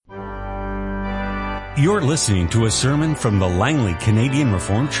You're listening to a sermon from the Langley Canadian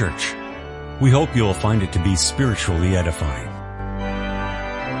Reformed Church. We hope you'll find it to be spiritually edifying.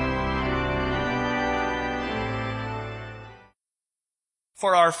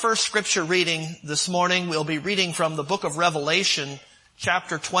 For our first scripture reading this morning, we'll be reading from the book of Revelation,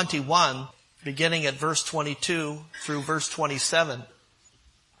 chapter 21, beginning at verse 22 through verse 27.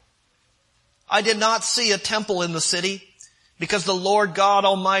 I did not see a temple in the city, because the Lord God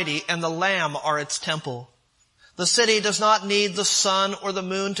Almighty and the Lamb are its temple. The city does not need the sun or the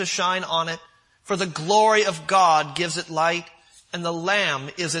moon to shine on it, for the glory of God gives it light, and the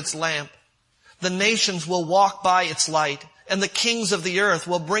Lamb is its lamp. The nations will walk by its light, and the kings of the earth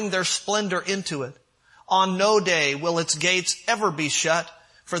will bring their splendor into it. On no day will its gates ever be shut,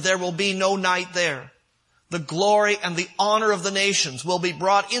 for there will be no night there. The glory and the honor of the nations will be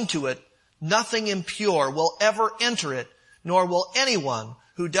brought into it. Nothing impure will ever enter it, nor will anyone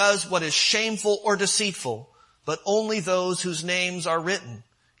who does what is shameful or deceitful, but only those whose names are written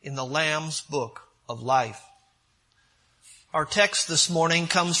in the Lamb's book of life. Our text this morning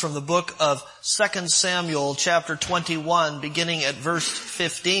comes from the book of 2 Samuel chapter 21, beginning at verse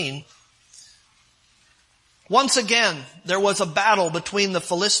 15. Once again, there was a battle between the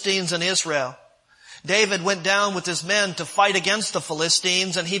Philistines and Israel. David went down with his men to fight against the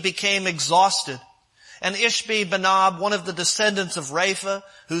Philistines, and he became exhausted. And Ishbi-Benob, one of the descendants of Rapha,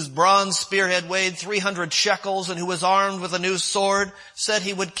 whose bronze spearhead weighed 300 shekels and who was armed with a new sword, said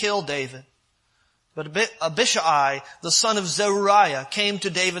he would kill David. But Abishai, the son of Zeruiah, came to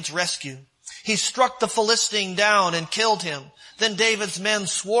David's rescue. He struck the Philistine down and killed him. Then David's men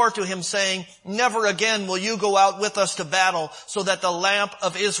swore to him, saying, "Never again will you go out with us to battle, so that the lamp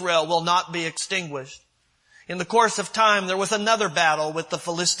of Israel will not be extinguished." In the course of time, there was another battle with the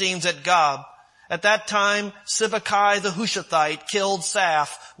Philistines at Gob. At that time, Sibbecai the Hushathite killed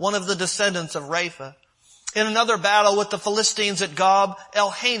Saph, one of the descendants of Rapha. In another battle with the Philistines at Gob,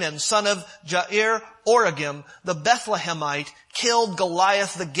 Elhanan, son of Jair Oregim, the Bethlehemite, killed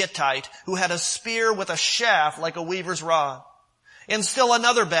Goliath the Gittite, who had a spear with a shaft like a weaver's rod. In still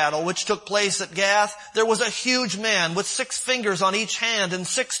another battle, which took place at Gath, there was a huge man with 6 fingers on each hand and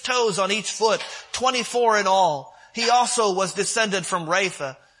 6 toes on each foot, 24 in all. He also was descended from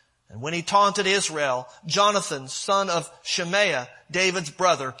Rapha. And when he taunted Israel, Jonathan, son of Shemaiah, David's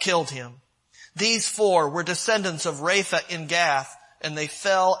brother, killed him. These 4 were descendants of Rapha in Gath, and they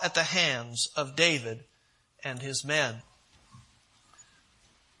fell at the hands of David and his men.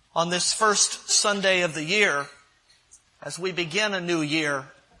 On this first Sunday of the year, as we begin a new year,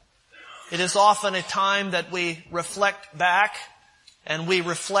 it is often a time that we reflect back and we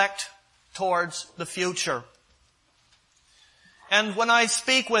reflect towards the future. And when I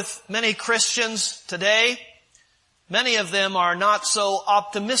speak with many Christians today, many of them are not so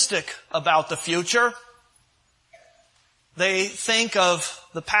optimistic about the future. They think of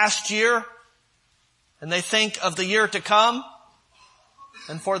the past year, and they think of the year to come,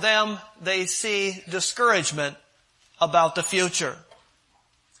 and for them, they see discouragement about the future.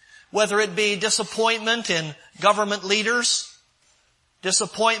 Whether it be disappointment in government leaders,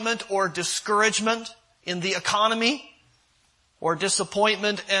 disappointment or discouragement in the economy, or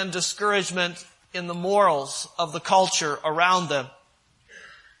disappointment and discouragement in the morals of the culture around them.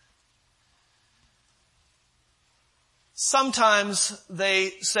 Sometimes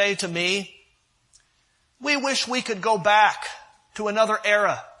they say to me, "We wish we could go back to another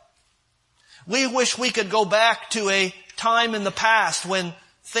era. We wish we could go back to a time in the past when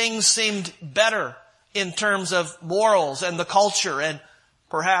things seemed better in terms of morals and the culture, and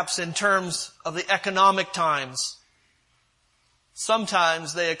perhaps in terms of the economic times."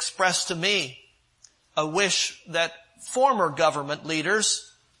 Sometimes they express to me a wish that former government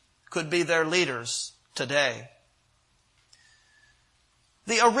leaders could be their leaders today.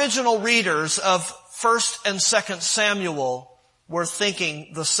 The original readers of 1 and 2 Samuel were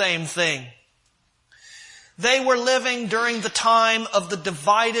thinking the same thing. They were living during the time of the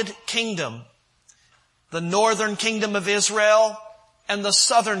divided kingdom, the northern kingdom of Israel and the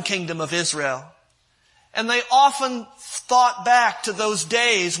southern kingdom of Israel. And they often thought back to those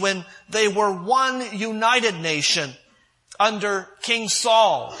days when they were one united nation under King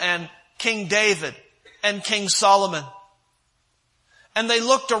Saul and King David and King Solomon. And they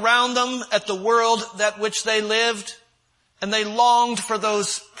looked around them at the world that which they lived, and they longed for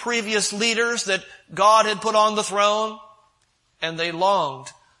those previous leaders that God had put on the throne, and they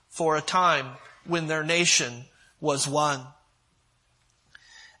longed for a time when their nation was one.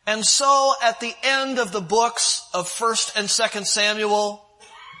 And so at the end of the books of 1 and 2 Samuel,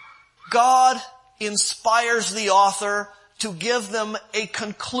 God inspires the author to give them a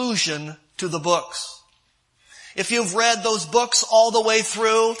conclusion to the books. If you've read those books all the way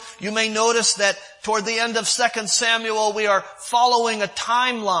through, you may notice that toward the end of 2 Samuel, we are following a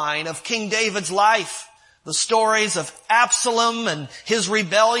timeline of King David's life. The stories of Absalom and his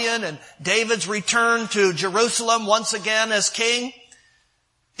rebellion and David's return to Jerusalem once again as king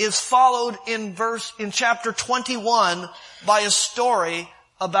is followed in chapter 21 by a story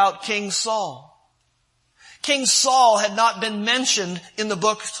about King Saul. King Saul had not been mentioned in the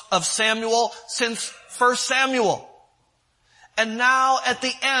book of Samuel since 1 Samuel. And now at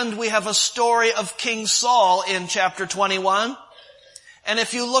the end we have a story of King Saul in chapter 21. And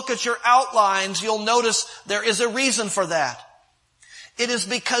if you look at your outlines, you'll notice there is a reason for that. It is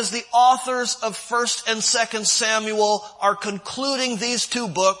because the authors of 1 and 2 Samuel are concluding these two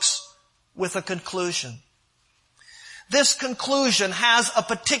books with a conclusion. This conclusion has a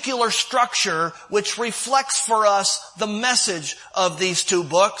particular structure which reflects for us the message of these two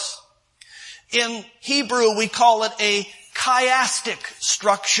books. In Hebrew, we call it a chiastic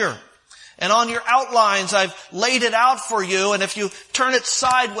structure. And on your outlines, I've laid it out for you, and if you turn it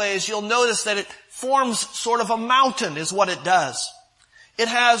sideways, you'll notice that it forms sort of a mountain, is what it does. It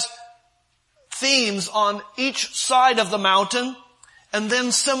has themes on each side of the mountain, and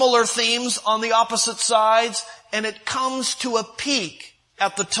then similar themes on the opposite sides, and it comes to a peak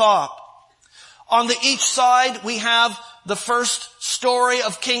at the top. On each side, we have the first story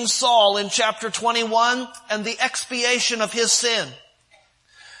of King Saul in chapter 21 and the expiation of his sin.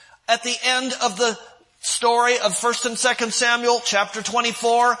 At the end of the story of 1 and 2 Samuel, chapter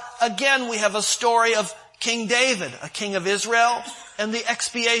 24, again we have a story of King David, a king of Israel, and the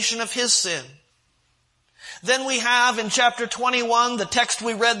expiation of his sin. Then we have in chapter 21, the text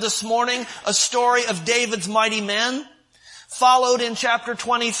we read this morning, a story of David's mighty men, followed in chapter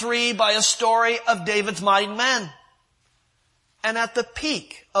 23 by a story of David's mighty men. And at the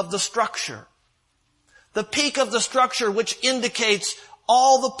peak of the structure which indicates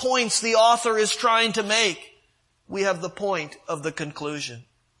all the points the author is trying to make, we have the point of the conclusion.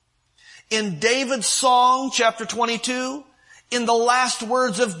 In David's song, chapter 22, in the last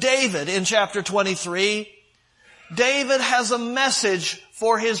words of David in chapter 23, David has a message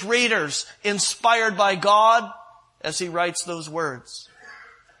for his readers inspired by God as he writes those words.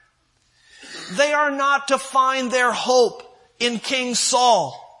 They are not to find their hope in King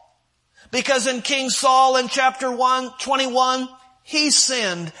Saul, because in King Saul in chapter 21, he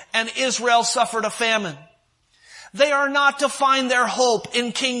sinned and Israel suffered a famine. They are not to find their hope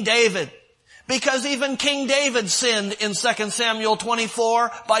in King David, because even King David sinned in 2 Samuel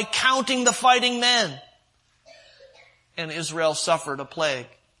 24 by counting the fighting men, and Israel suffered a plague.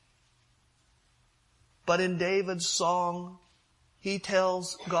 But in David's song, he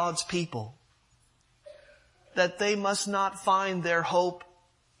tells God's people that they must not find their hope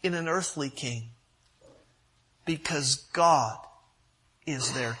in an earthly king, because God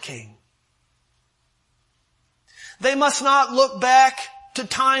is their king. They must not look back to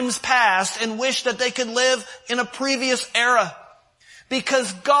times past and wish that they could live in a previous era,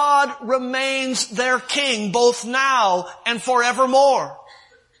 because God remains their king both now and forevermore.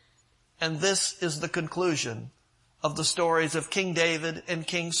 And this is the conclusion of the stories of King David and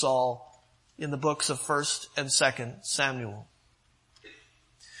King Saul in the books of 1 and 2 Samuel.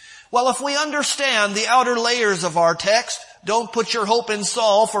 Well, if we understand the outer layers of our text, don't put your hope in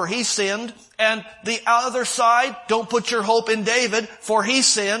Saul, for he sinned, and the other side, don't put your hope in David, for he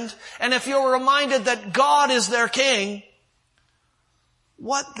sinned, and if you're reminded that God is their king,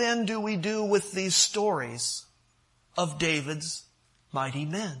 what then do we do with these stories of David's mighty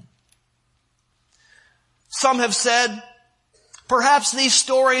men? Some have said, perhaps these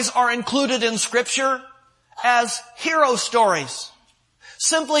stories are included in Scripture as hero stories,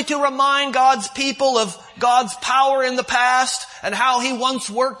 simply to remind God's people of God's power in the past and how he once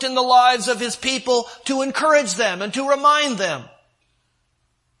worked in the lives of his people to encourage them and to remind them.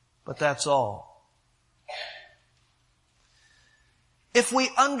 But that's all. If we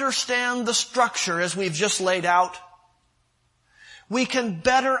understand the structure as we've just laid out, we can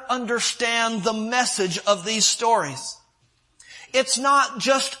better understand the message of these stories. It's not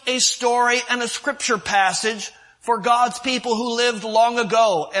just a story and a scripture passage for God's people who lived long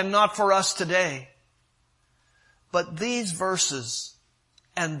ago and not for us today. But these verses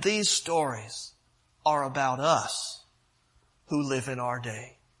and these stories are about us who live in our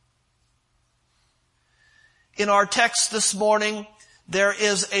day. In our text this morning, there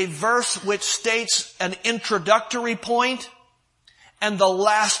is a verse which states an introductory point and the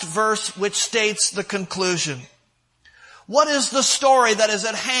last verse which states the conclusion. What is the story that is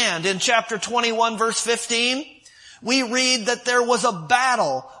at hand in chapter 21 verse 15? we read that there was a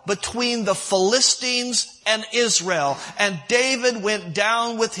battle between the Philistines and Israel, and David went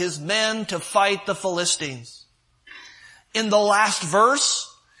down with his men to fight the Philistines. In the last verse,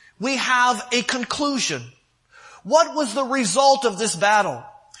 we have a conclusion. What was the result of this battle?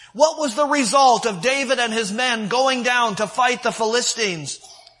 What was the result of David and his men going down to fight the Philistines?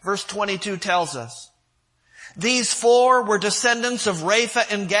 Verse 22 tells us, these 4 were descendants of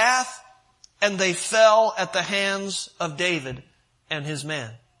Rapha and Gath, and they fell at the hands of David and his men.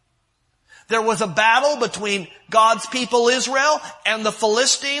 There was a battle between God's people Israel and the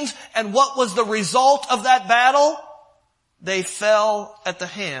Philistines, and what was the result of that battle? They fell at the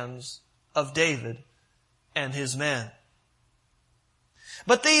hands of David and his men.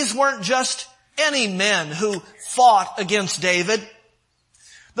 But these weren't just any men who fought against David.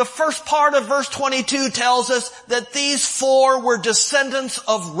 The first part of verse 22 tells us that these 4 were descendants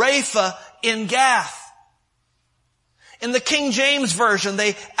of Rapha in Gath. In the King James Version,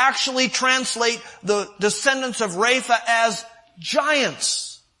 they actually translate the descendants of Rapha as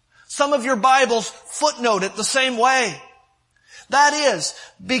giants. Some of your Bibles footnote it the same way. That is,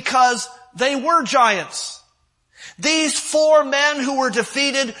 because they were giants. These 4 men who were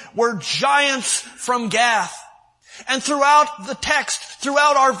defeated were giants from Gath. And throughout the text,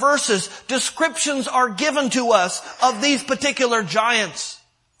 throughout our verses, descriptions are given to us of these particular giants.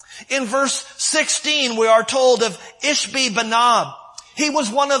 In verse 16, we are told of Ishbi-Benob. He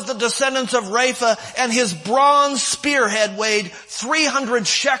was one of the descendants of Rapha, and his bronze spearhead weighed 300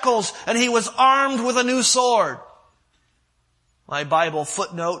 shekels, and he was armed with a new sword. My Bible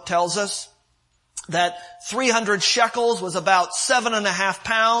footnote tells us that 300 shekels was about 7.5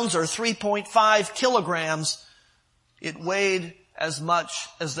 pounds or 3.5 kilograms. It weighed as much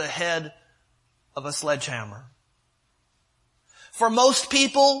as the head of a sledgehammer. For most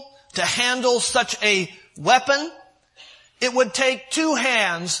people to handle such a weapon, it would take 2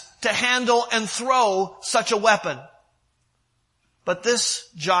 hands to handle and throw such a weapon. But this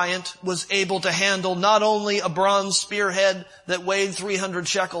giant was able to handle not only a bronze spearhead that weighed 300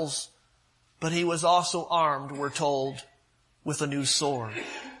 shekels, but he was also armed, we're told, with a new sword.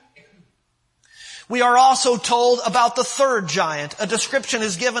 We are also told about the 3rd giant. A description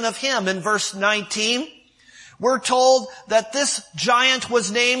is given of him in verse 19. We're told that this giant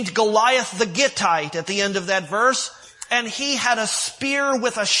was named Goliath the Gittite at the end of that verse, and he had a spear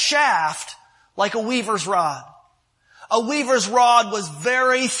with a shaft like a weaver's rod. A weaver's rod was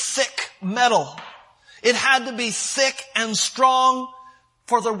very thick metal. It had to be thick and strong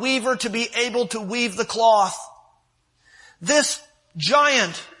for the weaver to be able to weave the cloth. This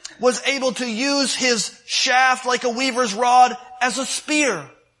giant was able to use his shaft like a weaver's rod as a spear,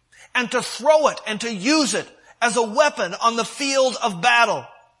 and to throw it and to use it as a weapon on the field of battle.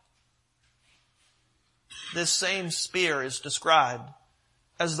 This same spear is described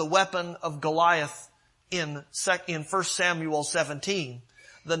as the weapon of Goliath in 1 Samuel 17.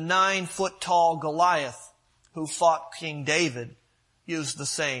 The 9-foot-tall Goliath who fought King David used the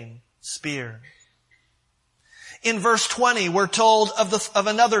same spear. In verse 20, we're told of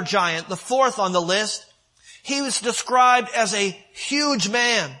another giant, the 4th on the list. He was described as a huge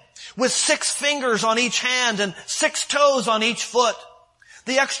man with 6 fingers on each hand and 6 toes on each foot.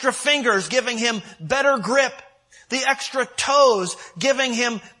 The extra fingers giving him better grip. The extra toes giving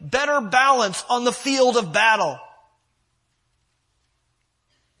him better balance on the field of battle.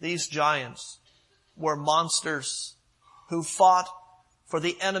 These giants were monsters who fought for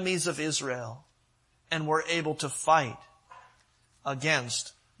the enemies of Israel and were able to fight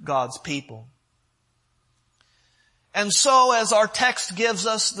against God's people. And so, as our text gives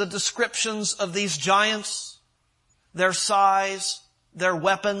us the descriptions of these giants, their size, their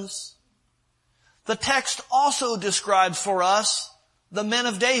weapons, the text also describes for us the men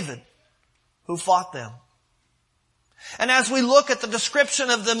of David who fought them. And as we look at the description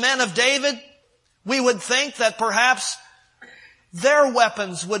of the men of David, we would think that perhaps their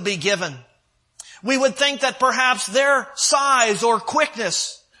weapons would be given. We would think that perhaps their size or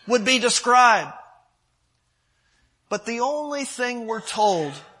quickness would be described. But the only thing we're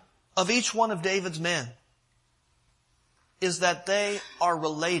told of each one of David's men is that they are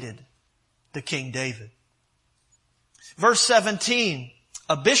related to King David. Verse 17,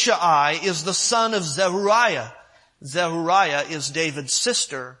 Abishai is the son of Zeruiah. Zeruiah is David's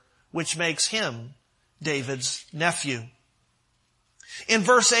sister, which makes him David's nephew. In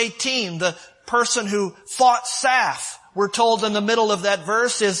verse 18, the person who fought Saph, we're told in the middle of that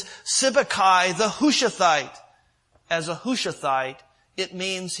verse, is Sibbecai the Hushathite. As a Hushathite, it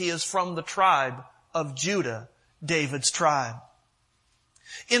means he is from the tribe of Judah, David's tribe.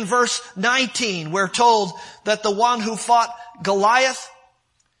 In verse 19, we're told that the one who fought Goliath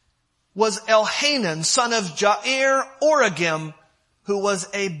was Elhanan, son of Jair Oregim, who was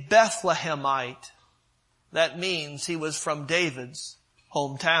a Bethlehemite. That means he was from David's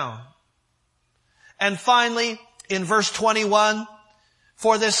hometown. And finally, in verse 21,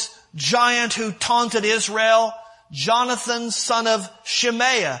 for this giant who taunted Israel, Jonathan, son of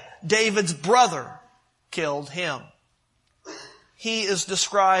Shimea, David's brother, killed him. He is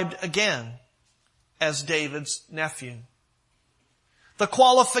described again as David's nephew. The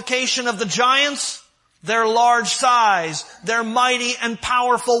qualification of the giants, their large size, their mighty and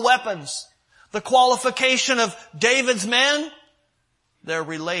powerful weapons. The qualification of David's men, they're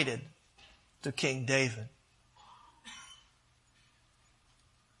related to King David.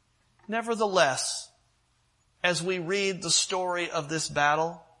 Nevertheless, as we read the story of this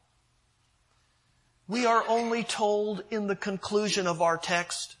battle, we are only told in the conclusion of our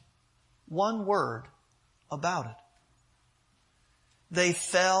text one word about it. They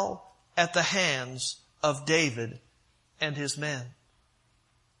fell at the hands of David and his men.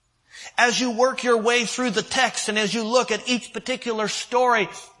 As you work your way through the text and as you look at each particular story,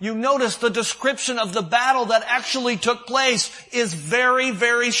 you notice the description of the battle that actually took place is very,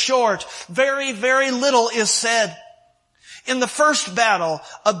 very short. Very, very little is said. In the first battle,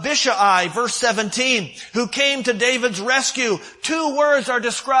 Abishai, verse 17, who came to David's rescue, 2 words are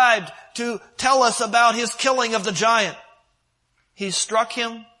described to tell us about his killing of the giant. He struck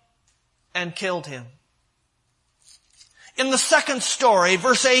him and killed him. In the second story,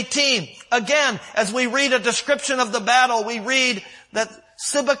 verse 18, again, as we read a description of the battle, we read that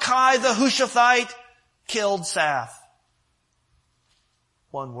Sibbecai the Hushathite killed Saph.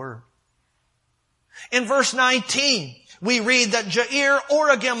 1 word. In verse 19, we read that Jair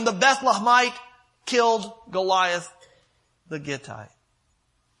Oregim the Bethlehemite killed Goliath the Gittite.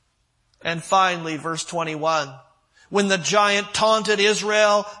 And finally, verse 21, when the giant taunted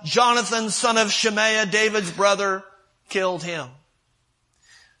Israel, Jonathan, son of Shimea, David's brother, killed him.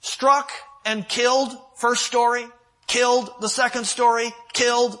 Struck and killed, first story, killed the second story,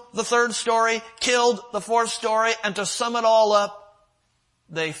 killed the third story, killed the fourth story, and to sum it all up,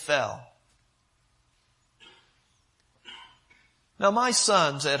 they fell. Now my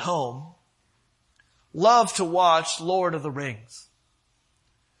sons at home love to watch Lord of the Rings.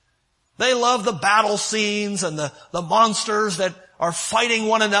 They love the battle scenes and the monsters that are fighting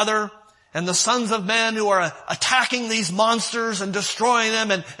one another and the sons of men who are attacking these monsters and destroying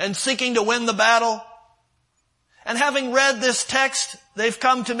them and seeking to win the battle. And having read this text, they've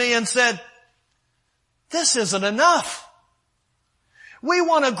come to me and said, this isn't enough. We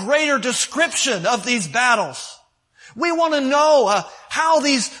want a greater description of these battles. We want to know how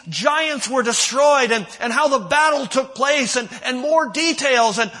these giants were destroyed and how the battle took place and more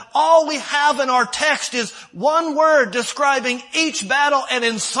details. And all we have in our text is one word describing each battle and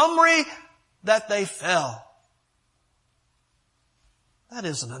in summary that they fell. That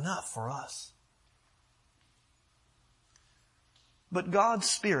isn't enough for us. But God's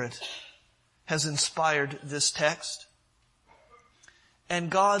Spirit has inspired this text. And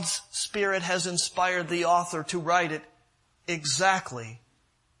God's Spirit has inspired the author to write it exactly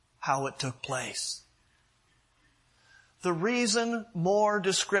how it took place. The reason more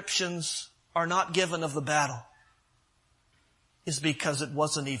descriptions are not given of the battle is because it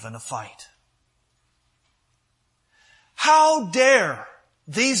wasn't even a fight. How dare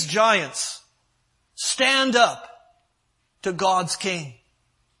these giants stand up to God's king?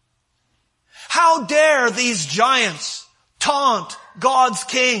 How dare these giants taunt God's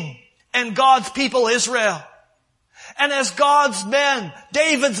king and God's people Israel? And as God's men,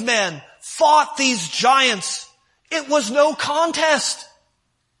 David's men, fought these giants, it was no contest.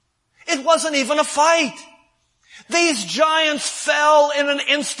 It wasn't even a fight. These giants fell in an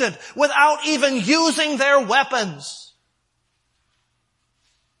instant without even using their weapons.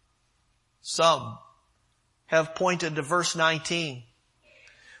 Some have pointed to verse 19,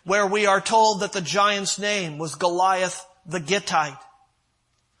 where we are told that the giant's name was Goliath the Gittite.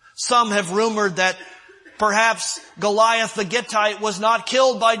 Some have rumored that perhaps Goliath the Gittite was not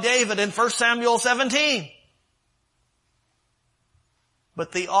killed by David in 1 Samuel 17.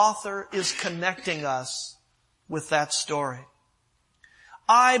 But the author is connecting us with that story.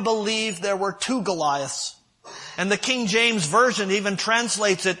 I believe there were 2 Goliaths, and the King James Version even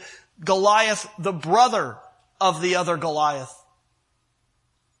translates it Goliath, the brother of the other Goliath.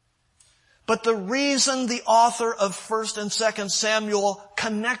 But the reason the author of 1 and 2 Samuel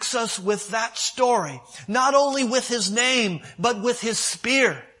connects us with that story, not only with his name, but with his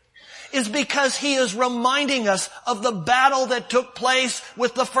spear, is because he is reminding us of the battle that took place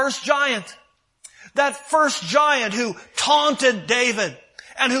with the first giant. That first giant who taunted David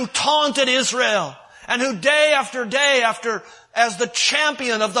and who taunted Israel and who day after day as the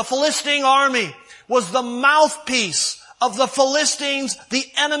champion of the Philistine army was the mouthpiece of the Philistines, the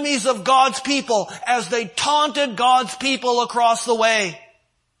enemies of God's people, as they taunted God's people across the way.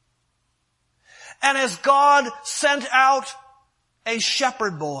 And as God sent out a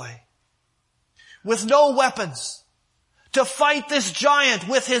shepherd boy with no weapons to fight this giant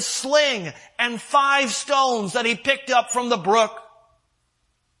with his sling and 5 stones that he picked up from the brook,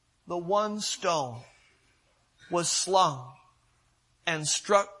 the one stone was slung and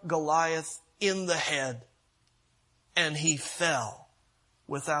struck Goliath in the head, and he fell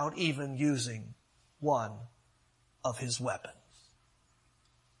without even using one of his weapons.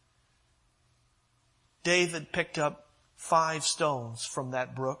 David picked up 5 stones from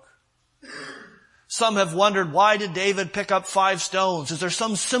that brook. Some have wondered, why did David pick up 5 stones? Is there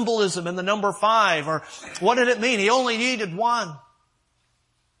some symbolism in the number 5? Or what did it mean? He only needed 1.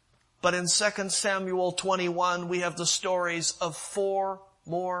 But in 2 Samuel 21, we have the stories of 4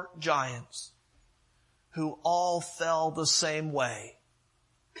 more giants who all fell the same way.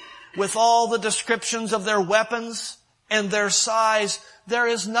 With all the descriptions of their weapons and their size, there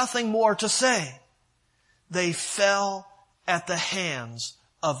is nothing more to say. They fell at the hands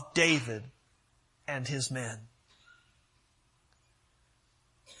of David and his men.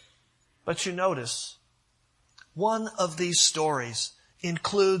 But you notice, one of these stories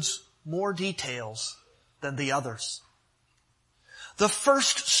includes more details than the others. The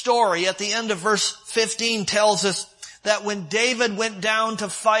first story at the end of verse 15 tells us that when David went down to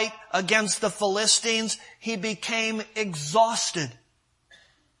fight against the Philistines, he became exhausted.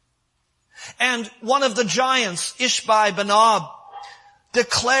 And one of the giants, Ishbi-Benob,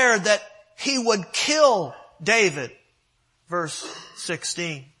 declared that he would kill David. Verse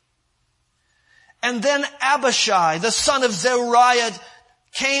 16. And then Abishai, the son of Zeruiah,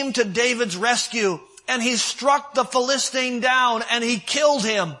 came to David's rescue, and he struck the Philistine down and he killed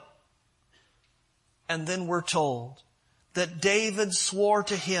him. And then we're told that David swore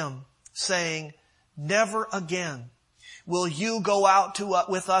to him, saying, "Never again will you go out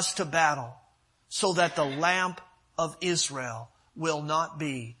with us to battle, so that the lamp of Israel will not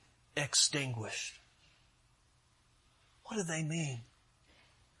be extinguished." What do they mean?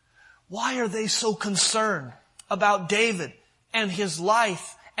 Why are they so concerned about David and his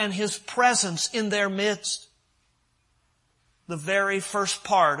life and his presence in their midst? The very first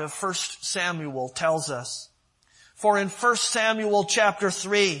part of 1 Samuel tells us. For in 1 Samuel chapter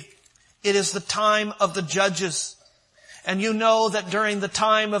 3, it is the time of the judges. And you know that during the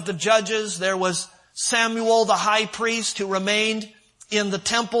time of the judges, there was Samuel the high priest who remained in the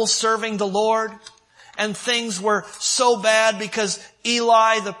temple serving the Lord. And things were so bad because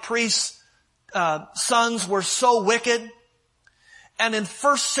Eli, the priest's sons, were so wicked. And in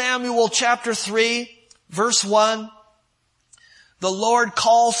 1 Samuel chapter 3, verse 1, the Lord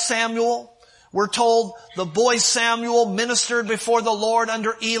calls Samuel. We're told the boy Samuel ministered before the Lord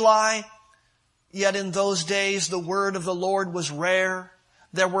under Eli. Yet in those days the word of the Lord was rare.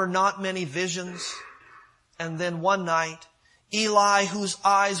 There were not many visions. And then one night, Eli, whose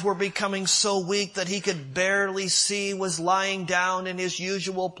eyes were becoming so weak that he could barely see, was lying down in his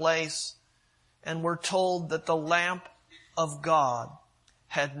usual place. And we're told that the lamp of God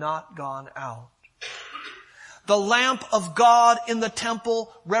had not gone out. The lamp of God in the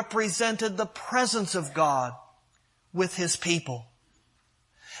temple represented the presence of God with his people.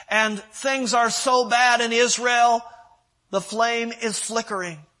 And things are so bad in Israel, the flame is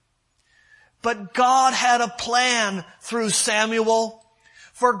flickering. But God had a plan through Samuel,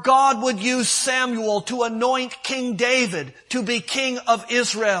 for God would use Samuel to anoint King David to be king of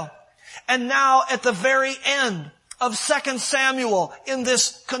Israel. And now at the very end of 2 Samuel, in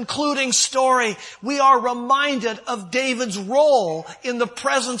this concluding story, we are reminded of David's role in the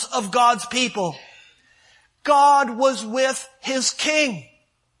presence of God's people. God was with his king.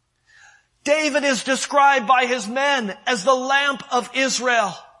 David is described by his men as the lamp of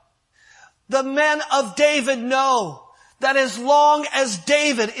Israel. The men of David know that as long as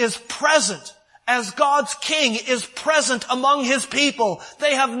David is present, as God's king is present among his people,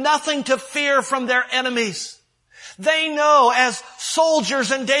 they have nothing to fear from their enemies. They know as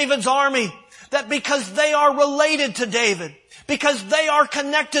soldiers in David's army that because they are related to David, because they are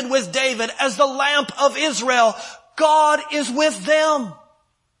connected with David as the lamp of Israel, God is with them.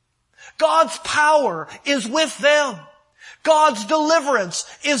 God's power is with them. God's deliverance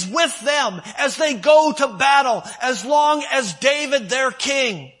is with them as they go to battle, as long as David, their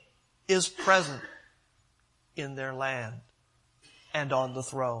king, is present in their land and on the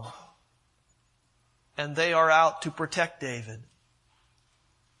throne. And they are out to protect David.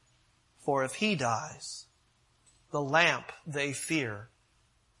 For if he dies, the lamp they fear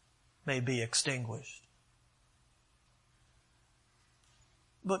may be extinguished.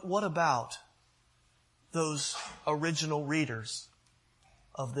 But what about those original readers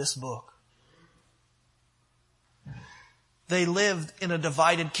of this book? They lived in a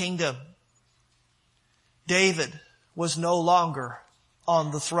divided kingdom. David was no longer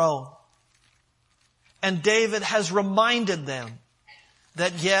on the throne. And David has reminded them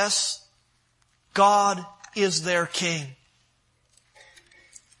that yes, God is their king.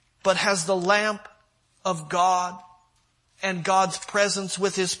 But has the lamp of God and God's presence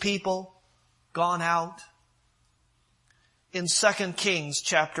with His people gone out? In 2 Kings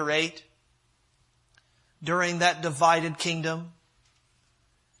chapter 8, during that divided kingdom,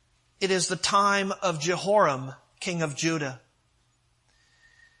 it is the time of Jehoram, king of Judah.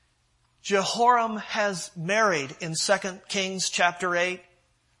 Jehoram has married, in 2 Kings chapter 8,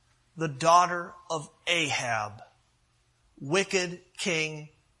 the daughter of Ahab, wicked King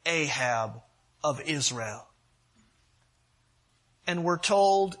Ahab of Israel. And we're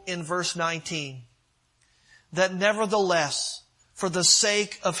told in verse 19 that nevertheless, for the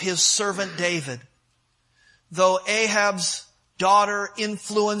sake of his servant David, though Ahab's daughter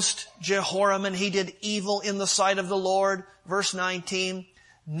influenced Jehoram and he did evil in the sight of the Lord, verse 19,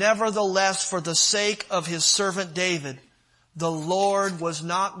 nevertheless, for the sake of his servant David, the Lord was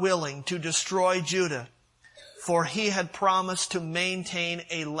not willing to destroy Judah, for He had promised to maintain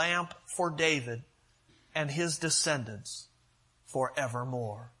a lamp for David and his descendants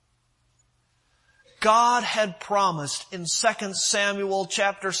forevermore. God had promised in 2 Samuel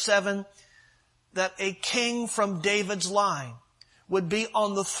chapter 7 that a king from David's line would be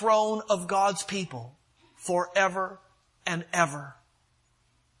on the throne of God's people forever and ever.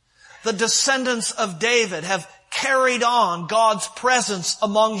 The descendants of David have carried on God's presence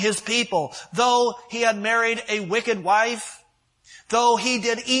among His people. Though he had married a wicked wife, though he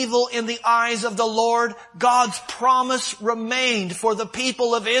did evil in the eyes of the Lord, God's promise remained for the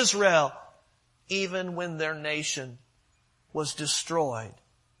people of Israel, even when their nation was destroyed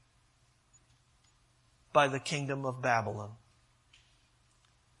by the kingdom of Babylon.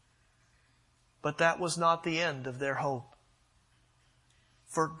 But that was not the end of their hope.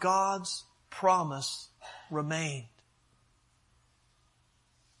 For God's promise remained.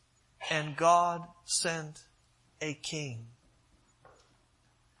 And God sent a king.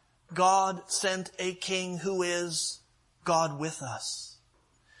 God sent a king who is God with us.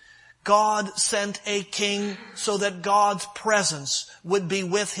 God sent a king so that God's presence would be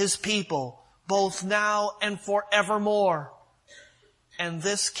with His people, both now and forevermore. And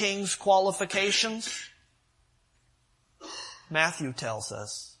this king's qualifications, Matthew tells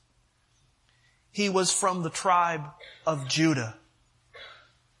us, he was from the tribe of Judah.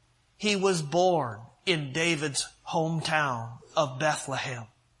 He was born in David's hometown of Bethlehem.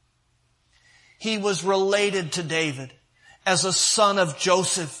 He was related to David as a son of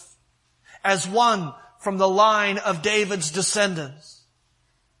Joseph, as one from the line of David's descendants.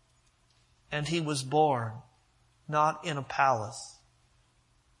 And he was born not in a palace,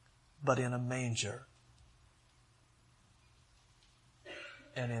 but in a manger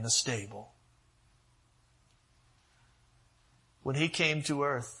and in a stable. When He came to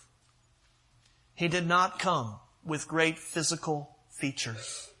earth, He did not come with great physical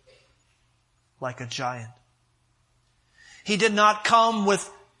features like a giant. He did not come with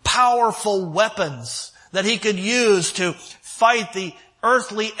powerful weapons that He could use to fight the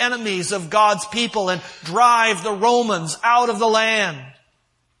earthly enemies of God's people and drive the Romans out of the land.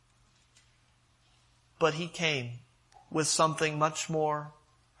 But He came with something much more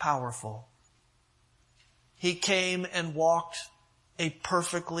powerful. He came and walked a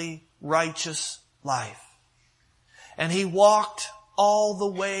perfectly righteous life. And He walked all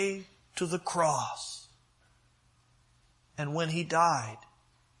the way to the cross. And when He died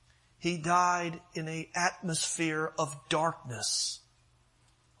in an atmosphere of darkness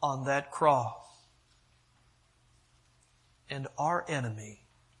on that cross. And our enemy,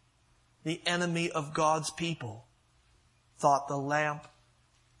 the enemy of God's people, thought the lamp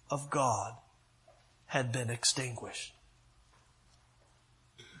of God had been extinguished.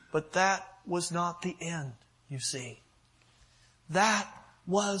 But that was not the end, you see. That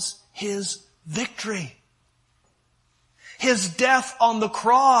was His victory. His death on the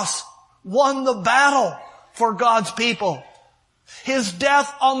cross won the battle for God's people. His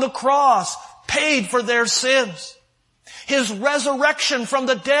death on the cross paid for their sins. His resurrection from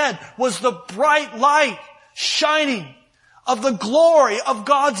the dead was the bright light shining of the glory of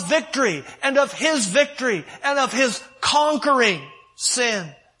God's victory and of His victory and of His conquering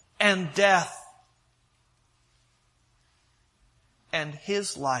sin and death. And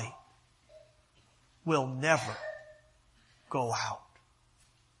His light will never go out.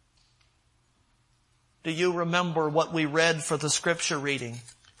 Do you remember what we read for the scripture reading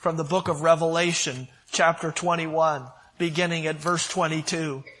from the book of Revelation, chapter 21, beginning at verse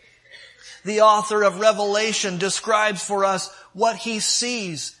 22? The author of Revelation describes for us what he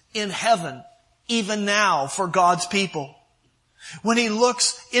sees in heaven, even now, for God's people. When he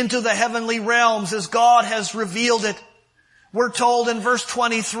looks into the heavenly realms as God has revealed it, we're told in verse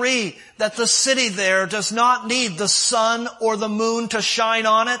 23 that the city there does not need the sun or the moon to shine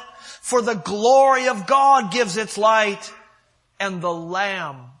on it, for the glory of God gives its light, and the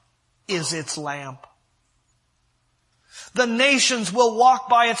Lamb is its lamp. The nations will walk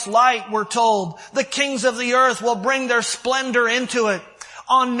by its light, we're told. The kings of the earth will bring their splendor into it.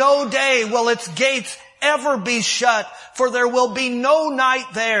 On no day will its gates ever be shut, for there will be no night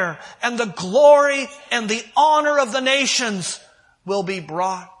there, and the glory and the honor of the nations will be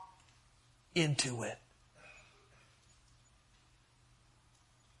brought into it.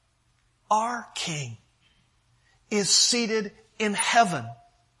 Our King is seated in heaven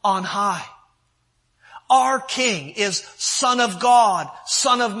on high. Our King is Son of God,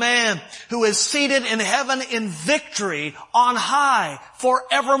 Son of Man, who is seated in heaven in victory on high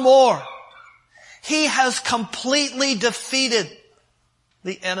forevermore. He has completely defeated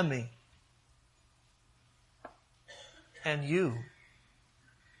the enemy. And you,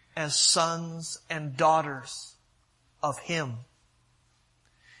 as sons and daughters of Him,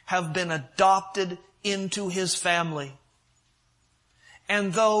 have been adopted into His family.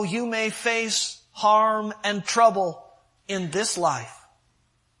 And though you may face harm and trouble in this life,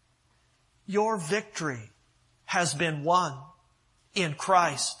 your victory has been won in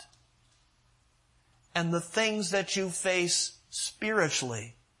Christ. And the things that you face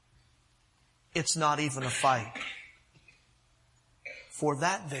spiritually, it's not even a fight. For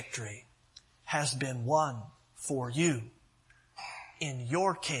that victory has been won for you in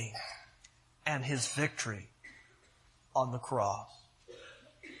your King and His victory on the cross.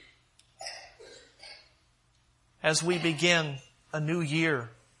 As we begin a new year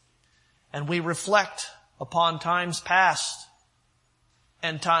and we reflect upon times past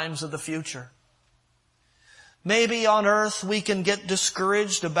and times of the future, maybe on earth we can get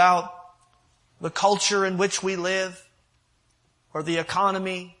discouraged about the culture in which we live, or the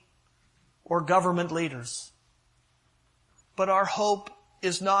economy, or government leaders. But our hope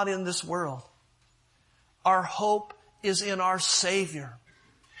is not in this world. Our hope is in our Savior.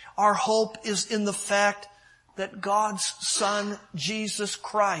 Our hope is in the fact that God's Son, Jesus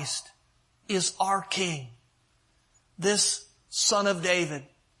Christ, is our King. This Son of David,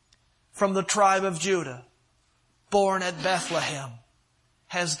 from the tribe of Judah, born at Bethlehem,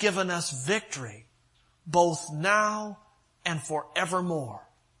 has given us victory both now and forevermore.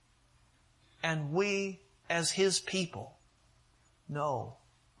 And we, as His people, know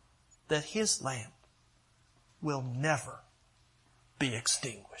that His lamp will never be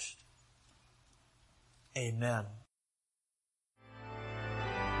extinguished. Amen.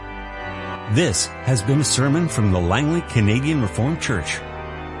 This has been a sermon from the Langley Canadian Reformed Church.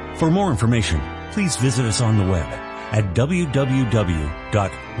 For more information, please visit us on the web at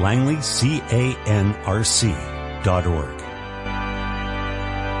www.langleycanrc.org.